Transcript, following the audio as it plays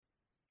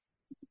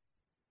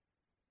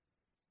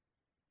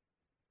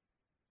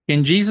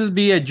Can Jesus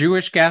be a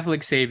Jewish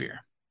Catholic savior?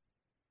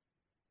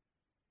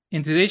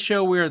 In today's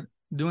show, we're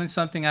doing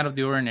something out of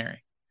the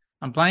ordinary.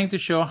 I'm planning to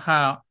show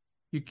how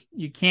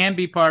you can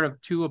be part of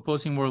two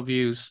opposing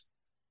worldviews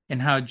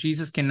and how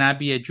Jesus cannot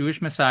be a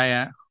Jewish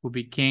Messiah who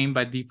became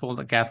by default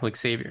a Catholic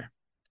savior.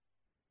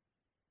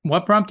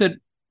 What prompted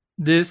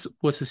this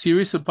was a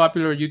series of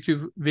popular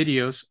YouTube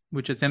videos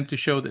which attempt to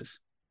show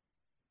this.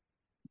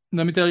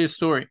 Let me tell you a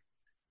story.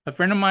 A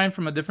friend of mine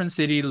from a different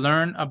city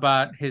learned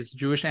about his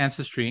Jewish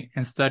ancestry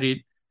and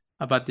studied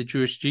about the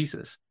Jewish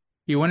Jesus.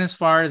 He went as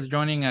far as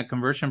joining a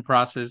conversion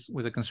process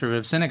with a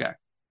conservative synagogue.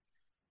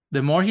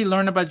 The more he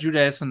learned about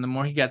Judaism, the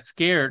more he got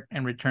scared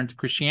and returned to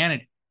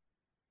Christianity.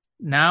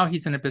 Now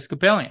he's an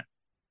Episcopalian.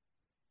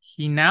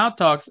 He now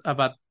talks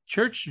about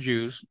church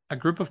Jews, a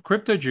group of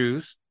crypto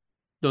Jews,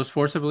 those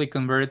forcibly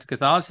converted to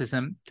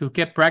Catholicism, who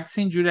kept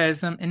practicing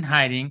Judaism in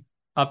hiding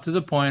up to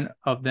the point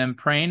of them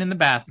praying in the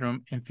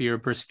bathroom in fear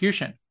of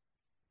persecution.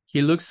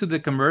 He looks to the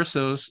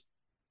conversos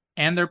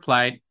and their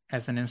plight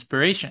as an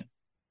inspiration.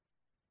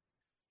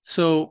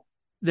 So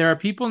there are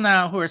people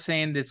now who are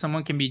saying that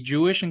someone can be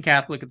Jewish and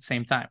Catholic at the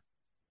same time.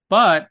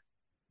 But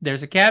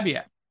there's a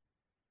caveat.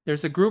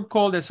 There's a group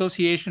called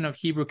Association of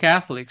Hebrew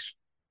Catholics,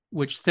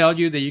 which tell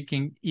you that you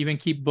can even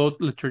keep both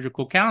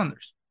liturgical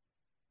calendars.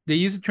 They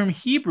use the term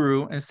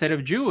Hebrew instead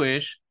of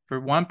Jewish for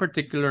one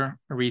particular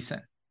reason.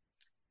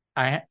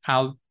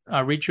 I'll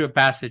read you a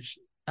passage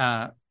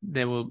that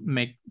will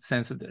make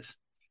sense of this.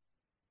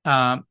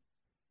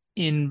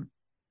 In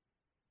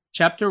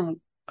chapter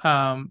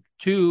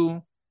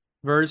 2,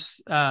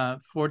 verse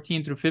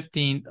 14 through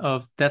 15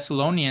 of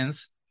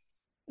Thessalonians,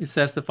 it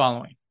says the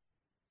following.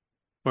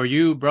 For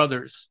you,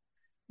 brothers,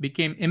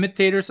 became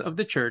imitators of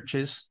the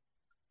churches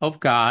of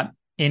God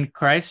in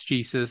Christ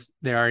Jesus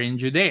that are in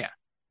Judea.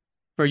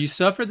 For you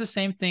suffered the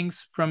same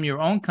things from your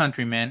own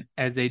countrymen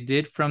as they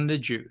did from the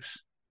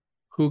Jews,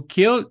 who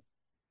killed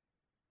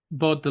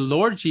both the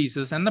Lord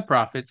Jesus and the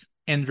prophets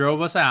and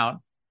drove us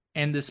out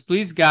and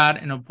displeased God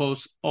and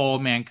opposed all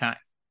mankind.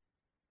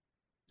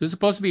 This is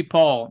supposed to be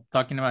Paul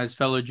talking about his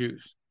fellow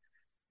Jews.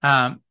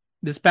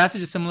 This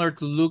passage is similar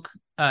to Luke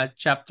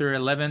chapter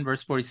 11,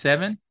 verse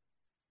 47,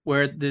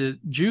 where the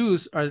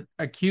Jews are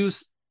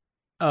accused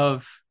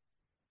of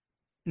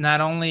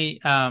not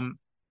only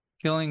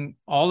killing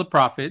all the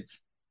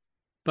prophets,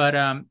 but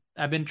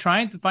I've been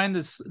trying to find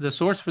the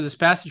source for this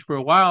passage for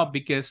a while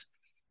because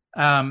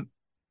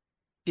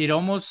it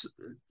almost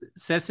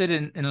says it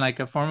in like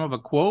a form of a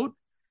quote.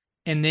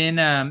 And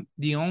then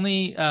the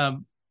only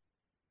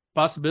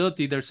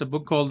possibility, there's a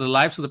book called The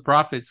Lives of the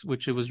Prophets,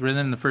 which it was written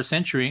in the first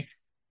century,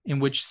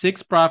 in which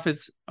 6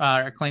 prophets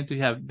are claimed to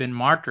have been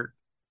martyred.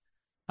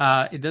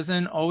 It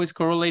doesn't always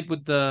correlate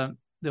with the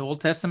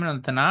Old Testament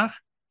and the Tanakh.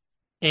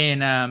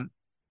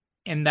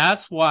 And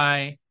that's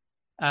why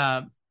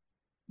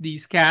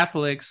these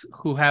Catholics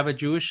who have a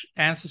Jewish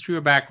ancestry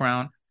or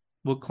background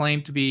will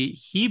claim to be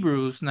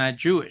Hebrews, not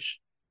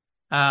Jewish.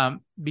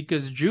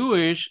 Because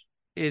Jewish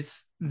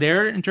is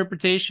their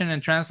interpretation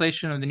and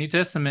translation of the New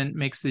Testament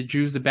makes the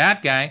Jews the bad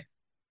guy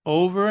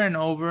over and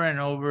over and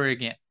over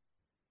again.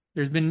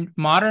 There's been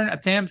modern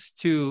attempts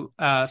to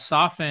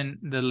soften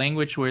the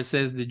language where it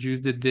says the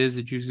Jews did this,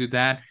 the Jews do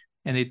that,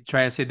 and they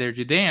try to say they're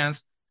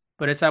Judeans.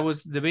 But as I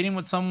was debating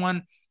with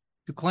someone,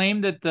 to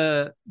claim that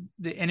the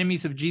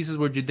enemies of Jesus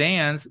were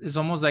Judeans is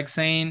almost like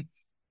saying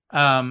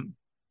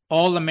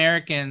all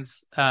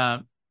Americans,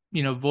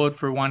 vote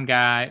for one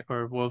guy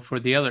or vote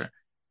for the other.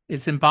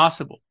 It's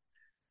impossible.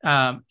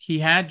 He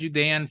had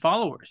Judean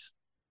followers.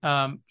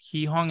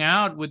 He hung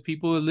out with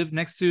people who lived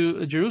next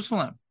to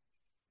Jerusalem,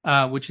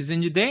 which is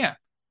in Judea.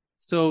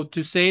 So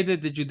to say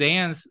that the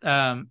Judeans,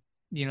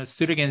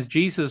 stood against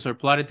Jesus or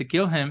plotted to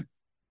kill him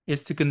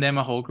is to condemn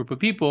a whole group of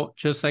people,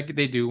 just like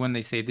they do when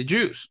they say the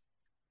Jews.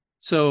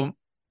 So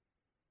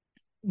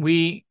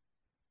we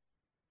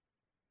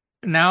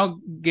now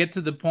get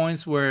to the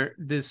points where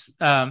this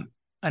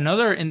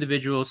another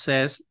individual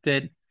says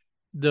that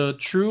the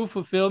true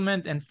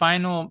fulfillment and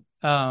final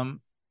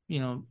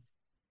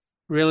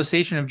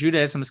realization of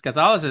Judaism is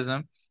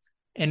Catholicism,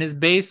 and is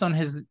based on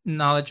his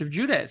knowledge of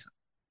Judaism.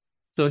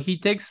 So he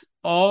takes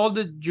all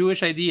the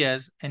Jewish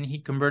ideas and he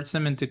converts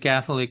them into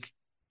Catholic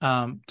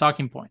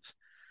talking points.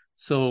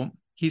 So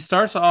he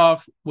starts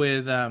off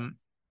with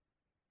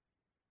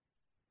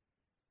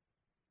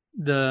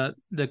the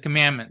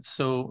commandments.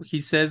 So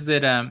he says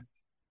that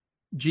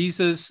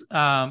Jesus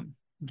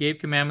gave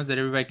commandments that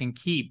everybody can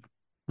keep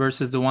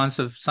versus the ones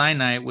of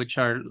Sinai, which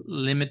are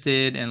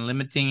limited and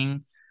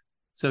limiting.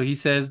 So he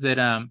says that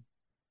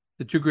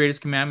the 2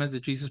 greatest commandments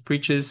that Jesus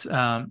preaches,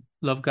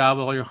 love God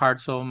with all your heart,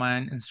 soul,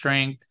 mind, and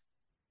strength,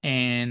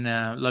 and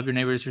love your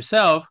neighbor as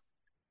yourself,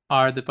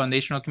 are the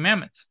foundational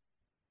commandments.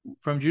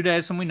 From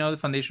Judaism, we know the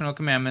foundational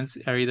commandments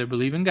are either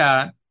believe in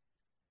God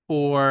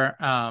or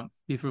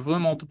be fruitful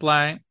and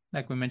multiply,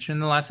 like we mentioned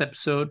in the last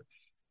episode,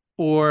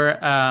 or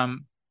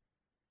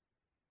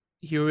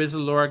here is the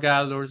Lord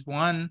God, Lord is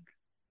one,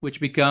 which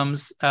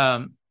becomes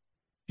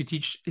you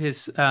teach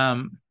his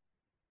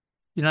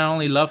you not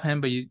only love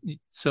him, but you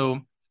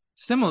so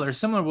similar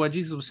to what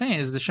Jesus was saying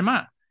is the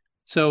Shema.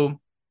 So,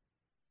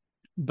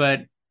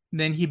 but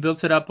then he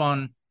built it up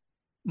on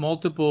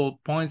multiple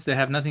points that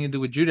have nothing to do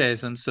with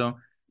Judaism. So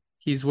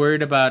he's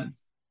worried about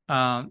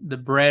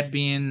the bread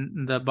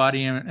being the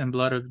body and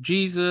blood of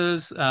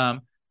Jesus,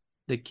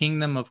 the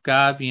kingdom of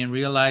God being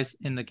realized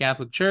in the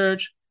Catholic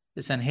Church,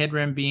 the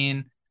Sanhedrin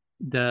being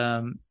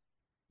the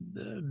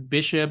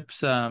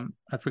bishops. I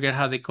forget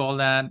how they call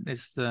that.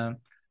 It's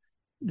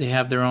they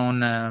have their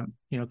own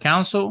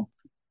council,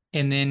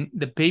 and then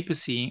the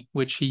papacy,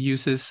 which he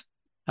uses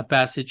a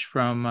passage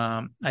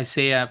from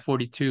Isaiah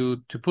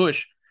 42 to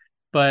push.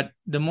 But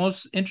the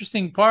most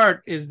interesting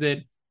part is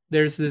that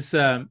there's this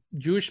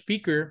Jewish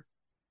speaker.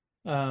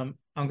 I'm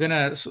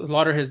gonna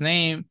slaughter his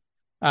name.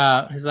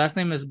 His last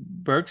name is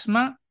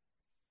Bergsma,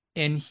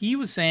 and he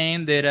was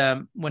saying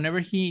that whenever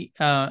he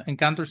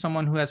encounters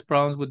someone who has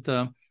problems with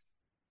the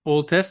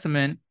Old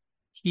Testament,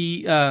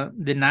 he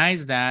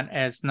denies that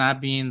as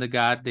not being the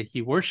God that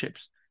he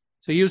worships.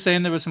 So he was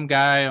saying there was some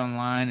guy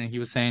online, and he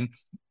was saying,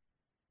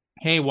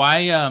 "Hey,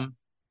 why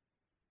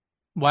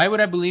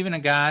would I believe in a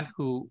God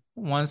who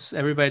wants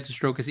everybody to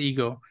stroke his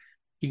ego?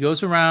 He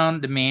goes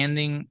around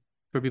demanding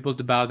for people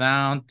to bow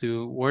down,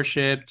 to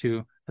worship,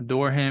 to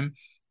adore him,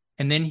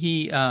 and then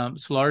he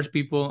slaughters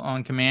people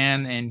on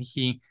command, and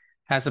he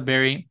has a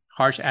very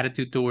harsh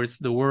attitude towards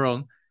the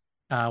world.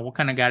 What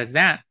kind of God is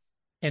that?"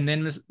 And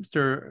then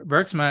Mr.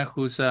 Bergsma,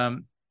 who's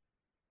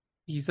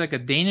he's like a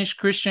Danish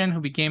Christian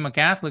who became a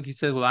Catholic, he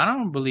said, "Well, I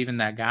don't believe in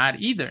that God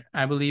either.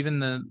 I believe in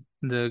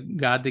the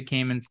God that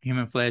came in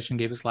human flesh and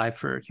gave his life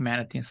for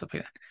humanity and stuff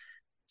like that."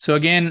 So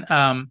again,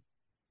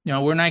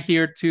 we're not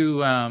here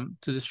to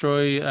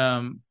destroy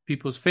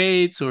people's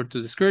faiths or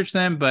to discourage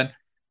them, but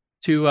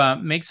to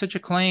make such a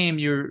claim,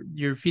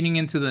 you're feeding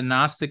into the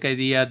Gnostic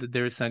idea that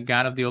there's a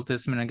God of the Old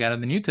Testament and a God of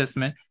the New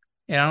Testament,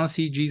 and I don't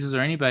see Jesus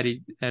or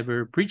anybody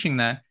ever preaching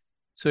that.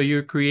 So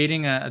you're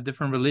creating a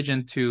different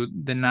religion to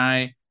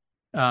deny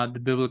the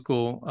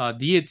biblical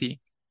deity.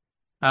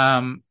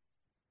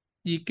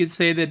 You could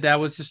say that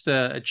was just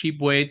a cheap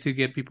way to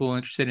get people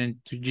interested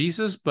into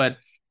Jesus, but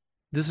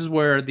this is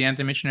where the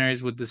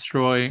anti-missionaries would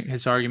destroy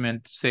his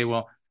argument to say,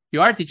 well,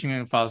 you are teaching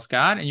a false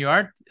God, and you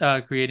are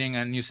creating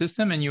a new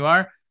system, and you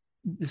are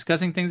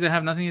discussing things that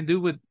have nothing to do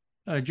with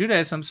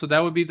Judaism. So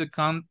that would be the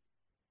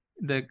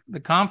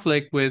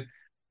conflict with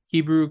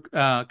Hebrew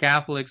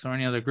Catholics or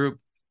any other group.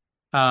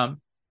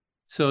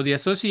 So the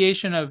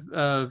association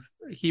of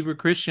Hebrew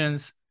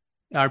Christians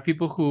are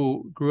people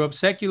who grew up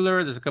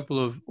secular. There's a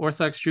couple of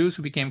Orthodox Jews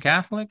who became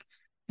Catholic,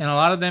 and a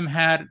lot of them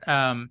had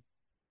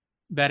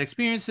bad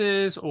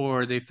experiences,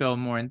 or they felt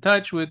more in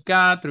touch with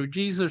God through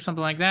Jesus or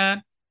something like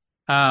that.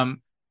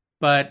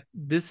 But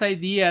this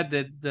idea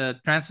that the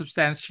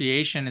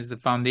transubstantiation is the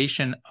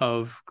foundation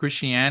of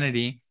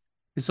Christianity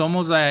is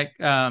almost like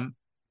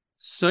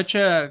such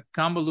a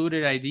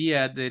convoluted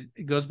idea that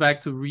it goes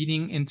back to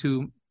reading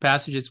into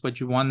passages what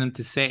you want them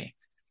to say.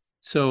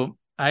 So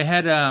I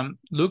had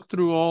looked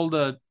through all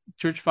the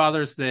church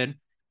fathers that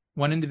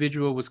one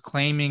individual was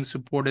claiming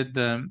supported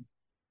the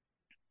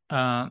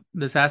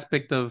this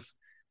aspect of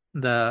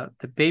the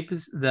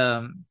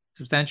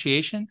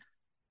substantiation,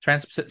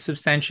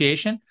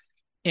 transubstantiation,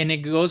 and it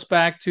goes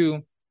back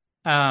to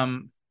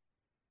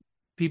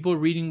people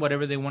reading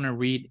whatever they want to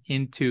read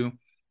into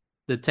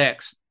the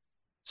text.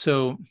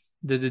 So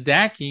the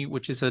Didache,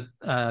 which is a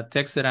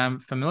text that I'm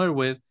familiar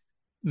with,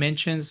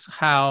 mentions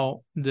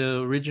how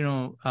the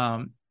original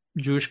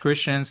Jewish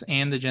Christians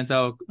and the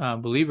Gentile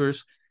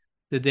believers,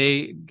 that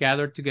they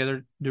gathered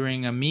together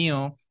during a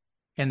meal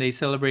and they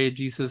celebrated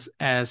Jesus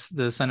as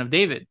the Son of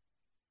David.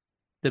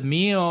 The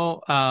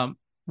meal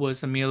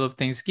was a meal of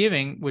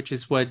Thanksgiving, which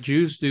is what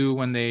Jews do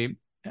when they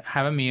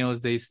have a meal,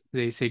 is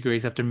they say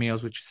grace after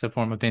meals, which is a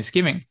form of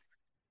Thanksgiving.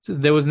 So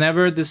there was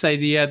never this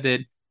idea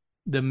that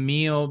the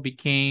meal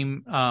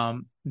became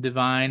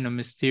divine or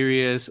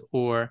mysterious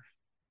or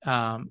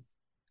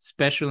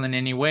special in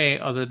any way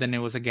other than it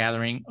was a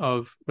gathering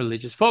of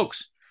religious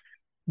folks.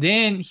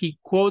 Then he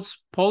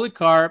quotes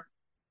Polycarp,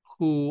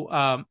 who,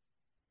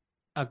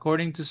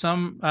 according to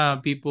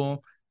some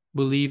people,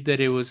 believed that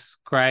it was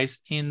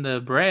Christ in the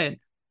bread.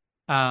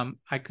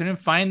 I couldn't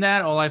find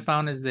that. All I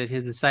found is that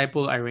his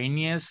disciple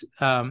Irenaeus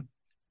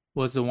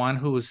was the one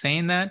who was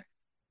saying that,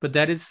 but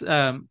that is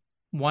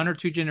one or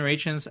two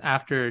generations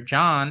after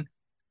John.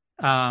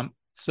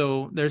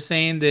 So they're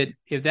saying that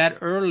if that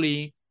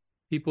early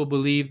people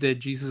believed that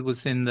Jesus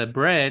was in the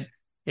bread,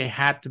 it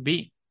had to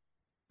be.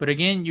 But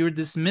again, you're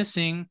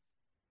dismissing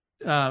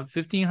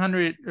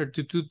 1,500 or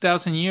to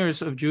 2,000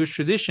 years of Jewish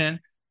tradition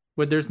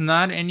where there's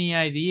not any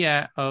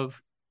idea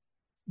of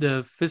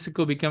the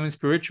physical becoming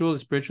spiritual, the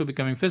spiritual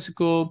becoming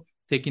physical,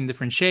 taking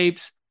different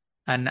shapes.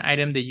 An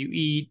item that you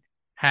eat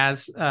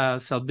has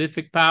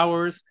salvific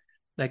powers.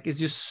 Like, it's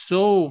just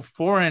so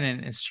foreign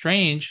and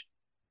strange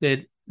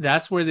that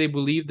that's where they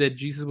believe that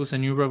Jesus was a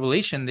new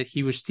revelation, that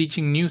he was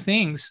teaching new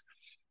things.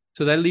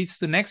 So that leads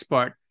to the next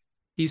part.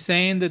 He's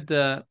saying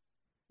that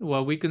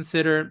what we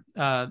consider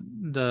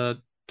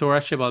the Torah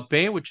Sheba'al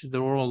Peh, which is the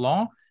oral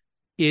law,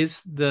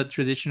 is the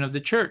tradition of the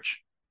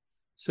church.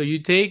 So you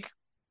take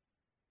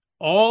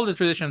all the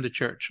tradition of the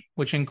church,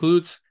 which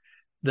includes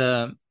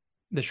the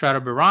Shroud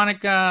of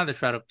Veronica, the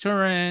Shroud of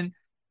Turin,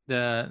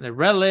 the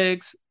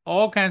relics,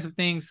 all kinds of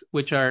things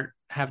which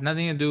have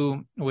nothing to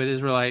do with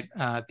Israelite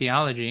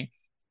theology.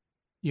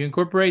 You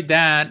incorporate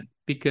that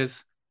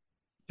because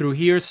through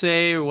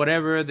hearsay or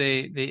whatever,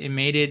 they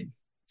made it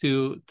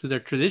to their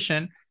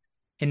tradition,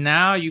 and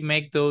now you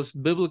make those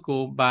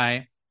biblical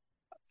by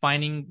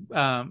finding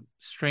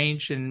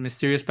strange and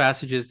mysterious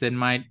passages that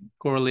might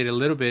correlate a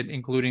little bit,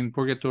 including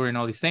purgatory and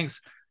all these things.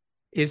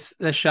 It's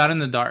a shot in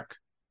the dark.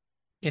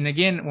 And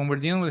again, when we're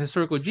dealing with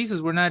historical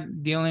Jesus, we're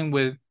not dealing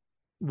with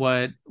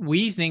what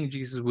we think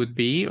Jesus would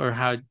be or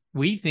how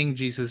we think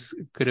Jesus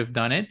could have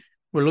done it.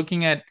 We're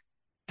looking at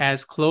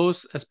as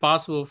close as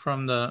possible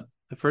from the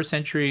first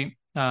century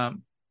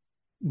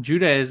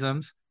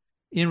Judaisms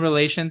in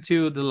relation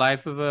to the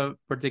life of a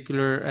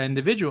particular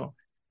individual.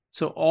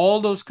 So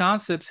all those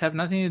concepts have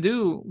nothing to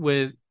do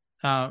with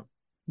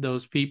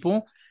those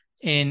people,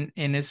 and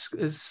it's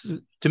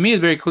to me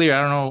it's very clear.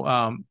 I don't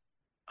know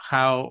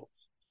how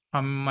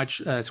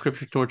much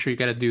scripture torture you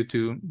got to do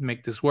to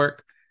make this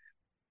work.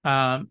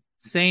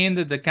 Saying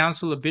that the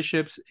Council of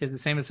Bishops is the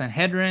same as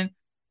Sanhedrin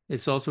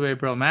is also very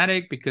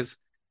problematic because,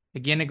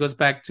 again, it goes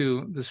back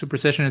to the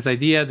supersessionist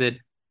idea that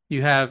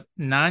you have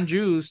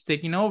non-Jews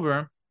taking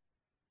over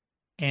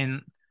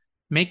and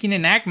making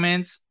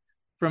enactments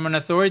from an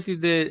authority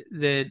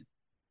that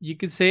you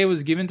could say it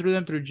was given through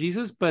them through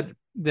Jesus, but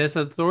this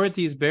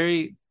authority is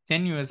very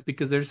tenuous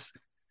because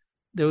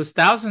there was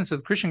thousands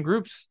of Christian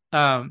groups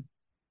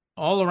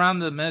all around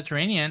the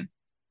Mediterranean,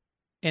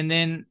 and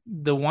then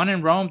the one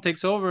in Rome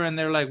takes over and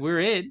they're like, we're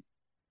it.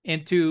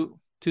 And to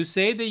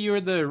say that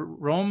you're the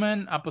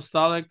Roman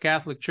Apostolic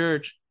Catholic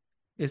Church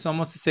is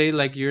almost to say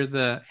like you're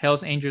the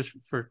Hell's Angels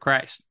for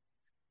Christ.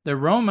 The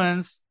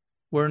Romans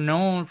were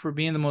known for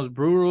being the most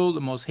brutal,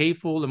 the most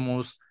hateful, the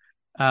most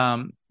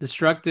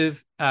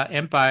destructive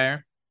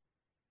empire.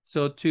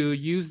 So to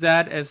use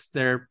that as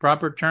their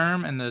proper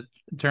term and the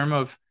term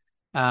of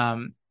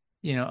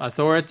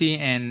authority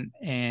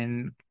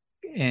and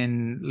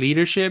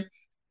leadership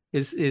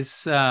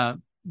is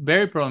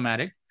very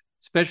problematic,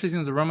 especially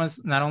since the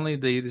Romans not only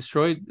they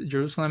destroyed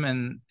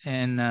Jerusalem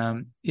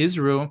and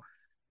Israel,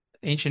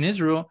 ancient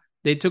Israel,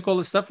 they took all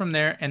the stuff from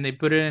there and they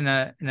put it in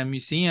a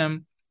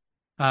museum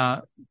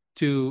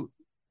to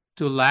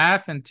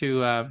laugh and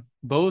to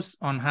boast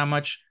on how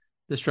much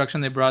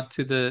destruction they brought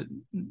to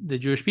the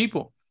Jewish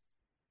people.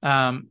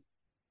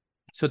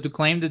 So to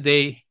claim that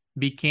they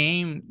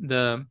became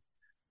the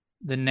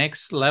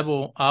next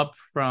level up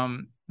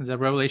from the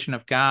revelation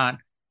of God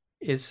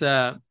is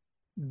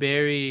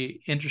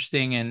very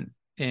interesting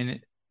and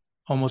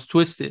almost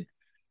twisted.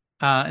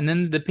 And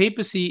then the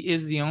papacy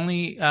is the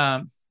only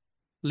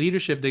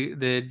leadership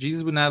that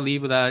Jesus would not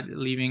leave without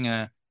leaving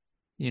a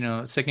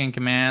second in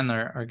command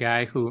or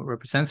guy who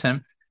represents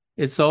him.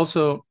 It's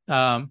also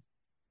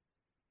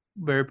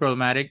very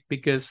problematic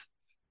because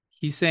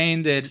he's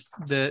saying that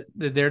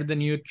they're the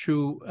new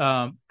true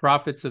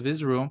prophets of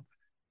Israel,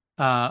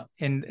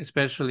 and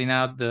especially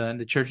now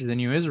the Church of the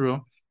New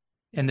Israel,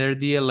 and they're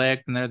the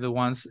elect and they're the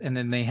ones, and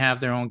then they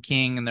have their own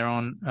king and their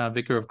own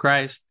vicar of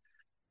Christ.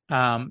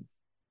 Back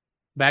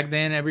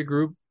then, every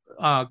group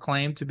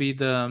claimed to be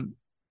the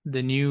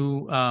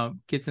new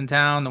kids in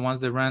town, the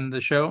ones that run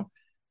the show.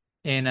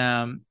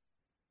 And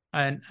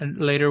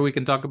later we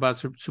can talk about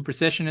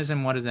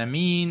supersessionism. What does that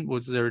mean?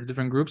 Was there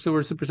different groups that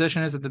were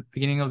supersessionists at the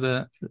beginning of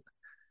the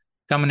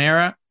Common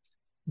Era?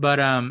 But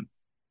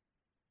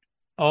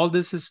all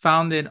this is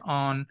founded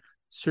on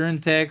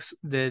certain texts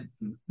that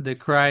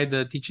cry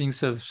the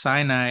teachings of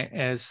Sinai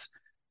as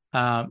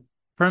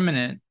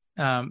permanent,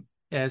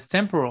 as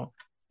temporal,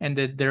 and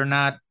that they're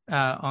not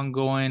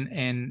ongoing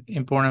and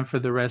important for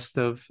the rest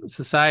of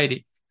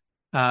society.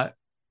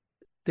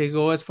 They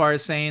go as far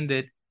as saying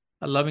that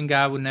a loving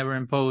God would never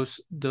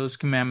impose those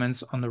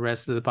commandments on the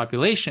rest of the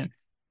population.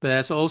 But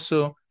that's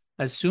also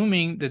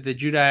assuming that the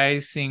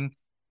Judaizing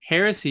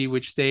heresy,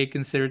 which they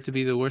consider to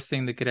be the worst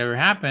thing that could ever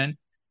happen.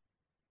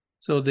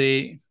 So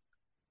the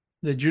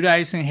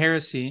Judaizing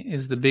heresy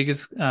is the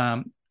biggest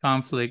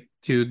conflict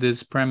to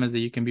this premise that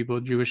you can be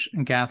both Jewish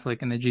and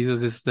Catholic, and that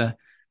Jesus is the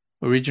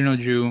original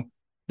Jew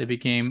that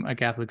became a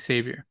Catholic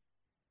savior.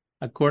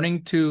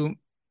 According to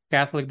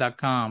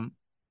Catholic.com,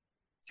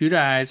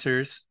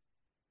 Judaizers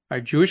are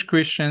Jewish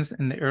Christians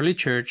in the early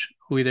church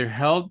who either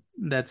held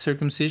that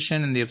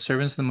circumcision and the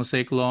observance of the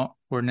Mosaic law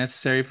were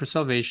necessary for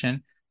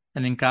salvation,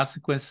 and in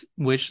consequence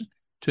wished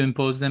to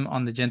impose them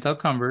on the Gentile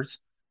converts,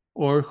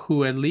 or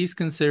who at least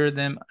considered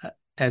them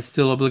as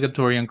still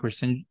obligatory on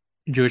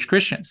Jewish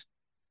Christians.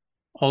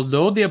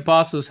 Although the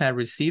apostles had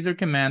received their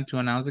command to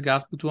announce the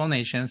gospel to all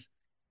nations,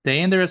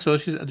 they and their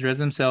associates addressed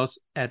themselves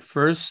at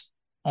first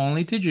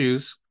only to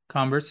Jews,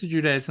 converts to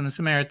Judaism, and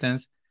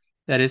Samaritans,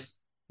 that is,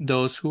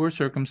 those who were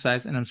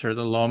circumcised and observed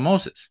the law of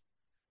Moses.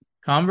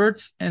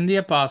 Converts and the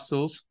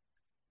apostles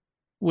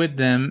with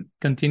them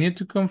continued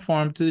to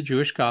conform to the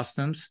Jewish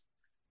customs.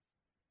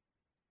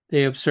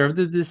 They observed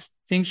the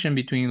distinction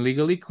between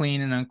legally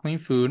clean and unclean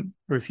food,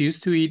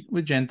 refused to eat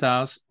with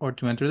Gentiles or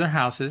to enter their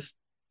houses.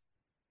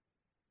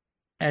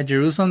 At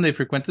Jerusalem, they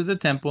frequented the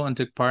temple and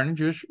took part in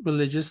Jewish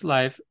religious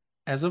life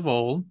as of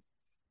old,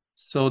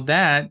 so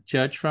that,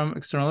 judged from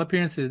external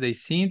appearances, they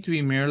seemed to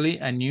be merely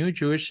a new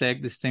Jewish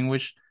sect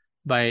distinguished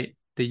by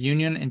the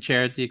union and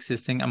charity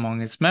existing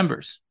among its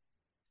members.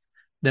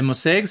 The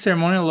Mosaic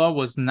ceremonial law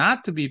was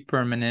not to be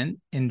permanent,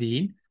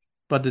 indeed,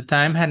 but the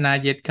time had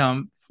not yet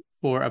come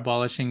for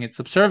abolishing its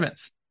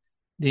observance.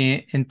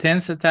 The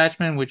intense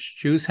attachment which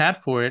Jews had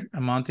for it,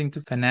 amounting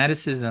to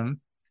fanaticism,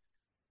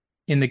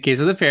 in the case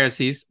of the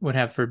Pharisees, would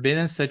have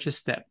forbidden such a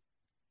step.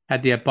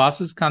 Had the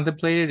apostles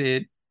contemplated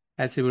it,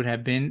 as it would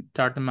have been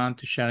tantamount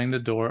to shutting the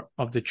door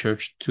of the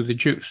church to the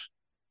Jews.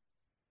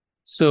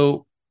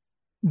 So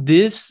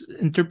this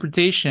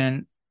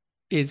interpretation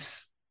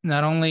is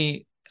not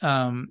only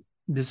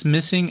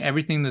dismissing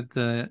everything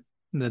that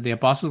the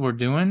apostles were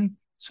doing,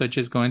 such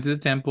as going to the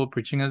temple,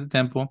 preaching at the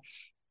temple,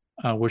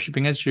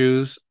 worshiping as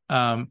Jews.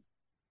 Paul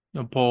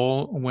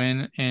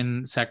went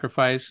and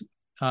sacrificed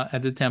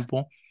at the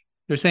temple.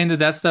 They're saying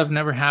that stuff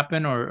never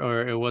happened,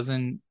 or it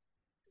wasn't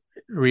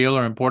real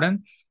or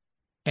important,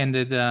 and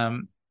that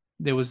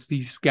there was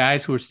these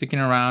guys who were sticking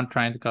around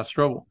trying to cause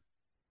trouble.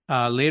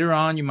 Later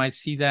on, you might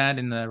see that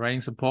in the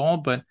writings of Paul,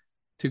 but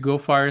to go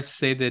far as to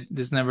say that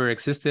this never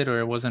existed or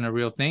it wasn't a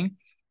real thing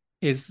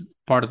is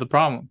part of the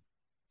problem.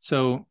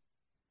 So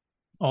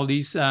all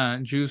these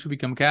Jews who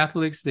become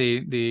Catholics,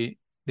 they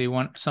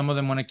want, some of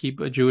them want to keep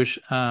a Jewish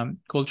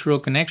cultural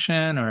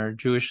connection or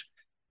Jewish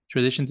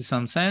tradition to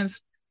some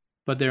sense,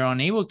 but they're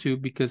unable to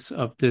because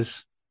of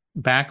this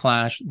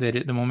backlash that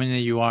at the moment that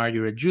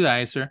you're a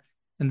Judaizer,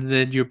 and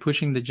that you're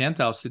pushing the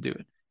Gentiles to do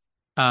it.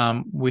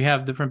 We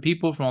have different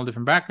people from all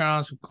different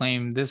backgrounds who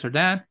claim this or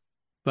that,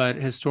 but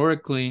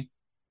historically,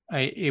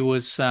 it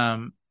was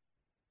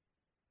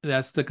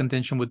that's the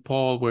contention with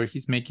Paul, where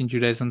he's making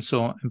Judaism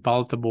so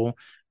unpalatable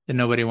that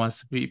nobody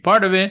wants to be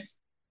part of it,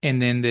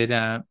 and then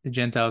that the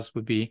Gentiles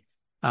would be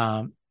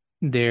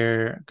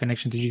their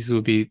connection to Jesus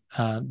would be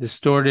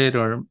distorted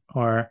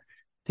or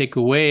take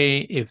away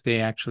if they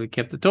actually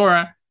kept the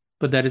Torah.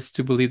 But that is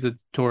to believe that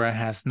the Torah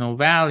has no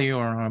value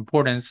or no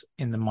importance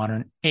in the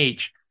modern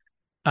age.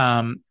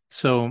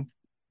 So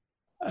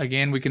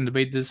again, we can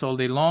debate this all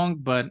day long,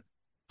 but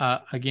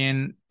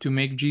again, to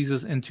make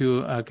Jesus into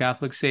a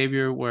Catholic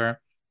savior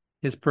where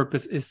his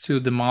purpose is to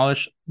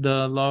demolish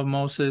the law of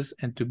Moses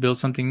and to build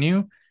something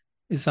new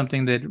is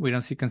something that we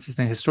don't see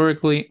consistent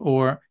historically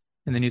or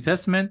in the New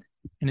Testament.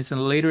 And it's a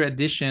later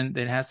addition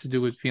that has to do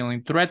with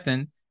feeling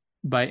threatened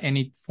by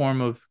any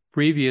form of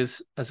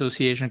previous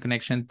association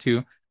connection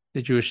to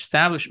the Jewish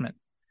establishment.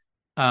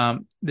 That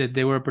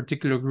they were a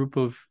particular group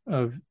of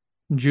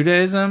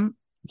Judaism.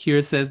 Here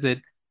it says that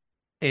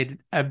it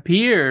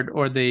appeared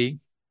or they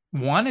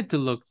wanted to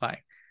look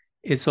like.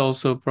 It's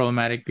also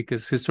problematic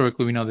because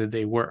historically we know that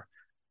they were.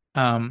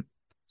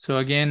 So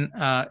again,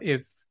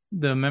 if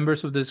the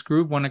members of this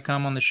group want to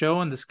come on the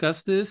show and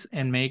discuss this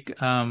and make,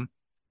 have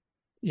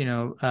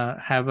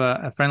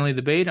a friendly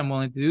debate, I'm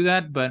willing to do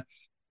that. But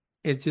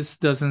it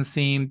just doesn't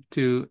seem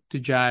to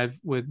jive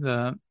with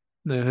the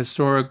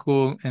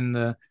historical and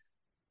the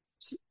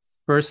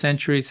first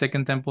century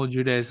Second Temple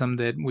Judaism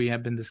that we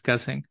have been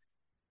discussing.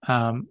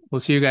 We'll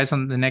see you guys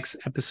on the next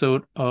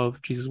episode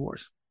of Jesus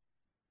Wars.